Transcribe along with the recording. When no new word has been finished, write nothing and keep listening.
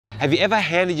Have you ever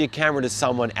handed your camera to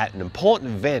someone at an important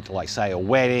event, like say a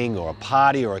wedding or a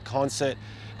party or a concert,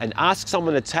 and asked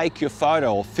someone to take your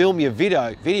photo or film your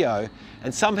video,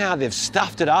 and somehow they've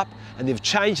stuffed it up and they've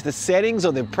changed the settings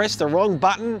or they've pressed the wrong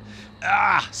button?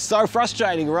 So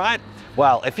frustrating, right?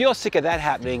 Well, if you're sick of that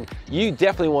happening, you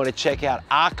definitely want to check out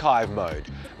Archive Mode,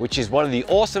 which is one of the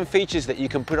awesome features that you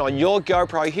can put on your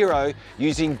GoPro Hero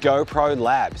using GoPro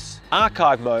Labs.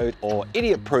 Archive Mode, or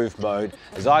idiot-proof mode,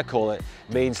 as I call it,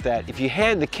 means that if you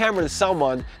hand the camera to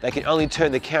someone, they can only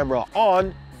turn the camera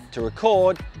on to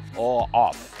record or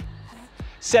off.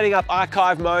 Setting up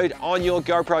Archive Mode on your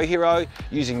GoPro Hero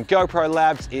using GoPro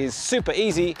Labs is super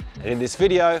easy, and in this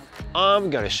video, I'm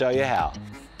going to show you how.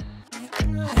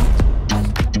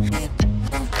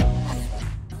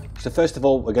 So first of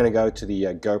all, we're going to go to the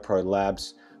GoPro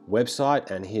Labs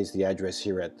website, and here's the address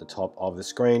here at the top of the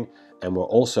screen, and we're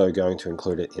also going to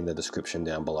include it in the description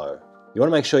down below. You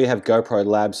want to make sure you have GoPro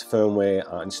Labs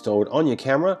firmware installed on your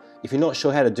camera. If you're not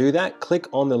sure how to do that, click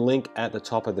on the link at the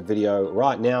top of the video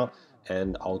right now,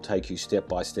 and I'll take you step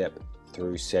by step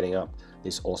through setting up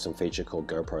this awesome feature called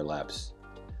GoPro Labs.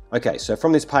 Okay, so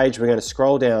from this page, we're going to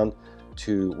scroll down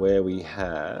to where we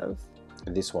have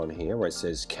this one here where it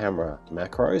says camera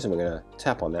macros, and we're going to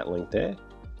tap on that link there.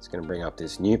 It's going to bring up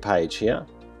this new page here.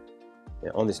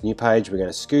 Now, on this new page, we're going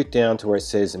to scoot down to where it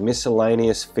says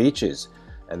miscellaneous features,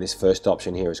 and this first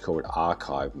option here is called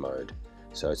Archive Mode.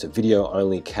 So it's a video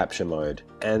only capture mode,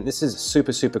 and this is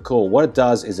super cool. What it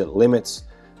does is it limits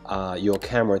your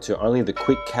camera to only the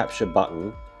quick capture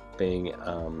button being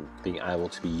able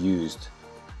to be used.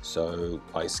 So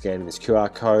by scanning this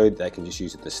QR code, they can just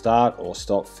use it to start or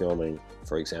stop filming,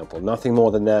 for example. Nothing more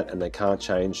than that, and they can't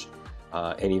change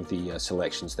any of the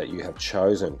selections that you have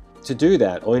chosen. To do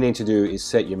that, all you need to do is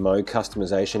set your mode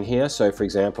customization here. So for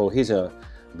example, here's a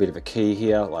bit of a key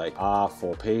here, like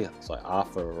R4P, it's like R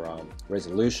for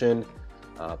resolution,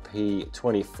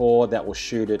 P24, that will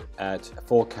shoot it at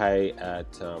 4K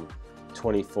at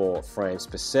 24 frames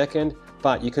per second.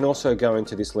 But you can also go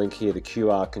into this link here, the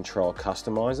QR control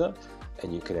customizer,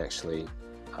 and you can actually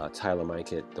tailor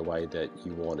make it the way that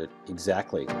you want it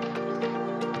exactly.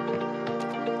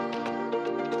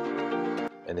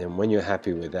 And then when you're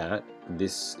happy with that,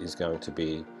 this is going to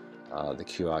be the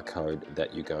QR code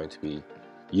that you're going to be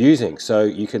using. So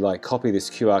you could like copy this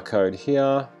QR code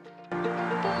here,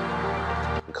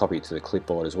 and copy it to the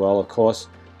clipboard as well, of course.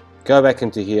 Go back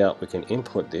into here, we can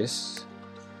input this,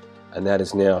 and that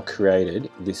has now created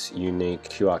this unique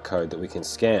QR code that we can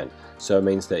scan. So it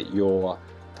means that your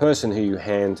person who you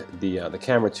hand the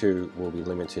camera to will be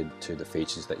limited to the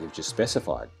features that you've just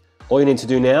specified. All you need to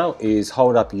do now is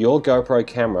hold up your GoPro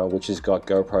camera, which has got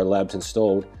GoPro Labs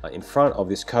installed, in front of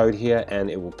this code here, and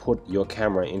it will put your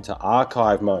camera into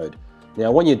Archive Mode.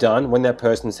 Now when you're done, when that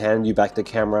person's handed you back the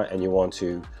camera and you want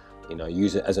to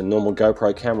use it as a normal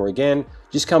GoPro camera again,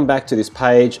 just come back to this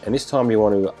page, and this time you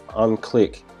want to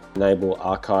unclick Enable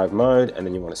Archive Mode, and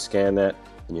then you want to scan that,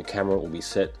 and your camera will be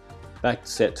set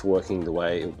to working the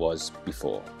way it was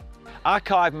before.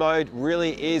 Archive Mode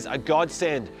really is a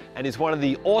godsend and is one of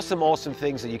the awesome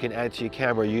things that you can add to your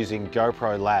camera using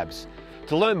GoPro Labs.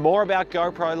 To learn more about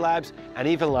GoPro Labs and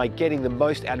even like getting the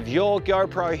most out of your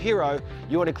GoPro Hero,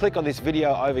 you want to click on this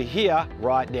video over here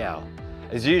right now.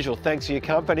 As usual, thanks for your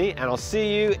company, and I'll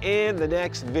see you in the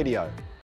next video.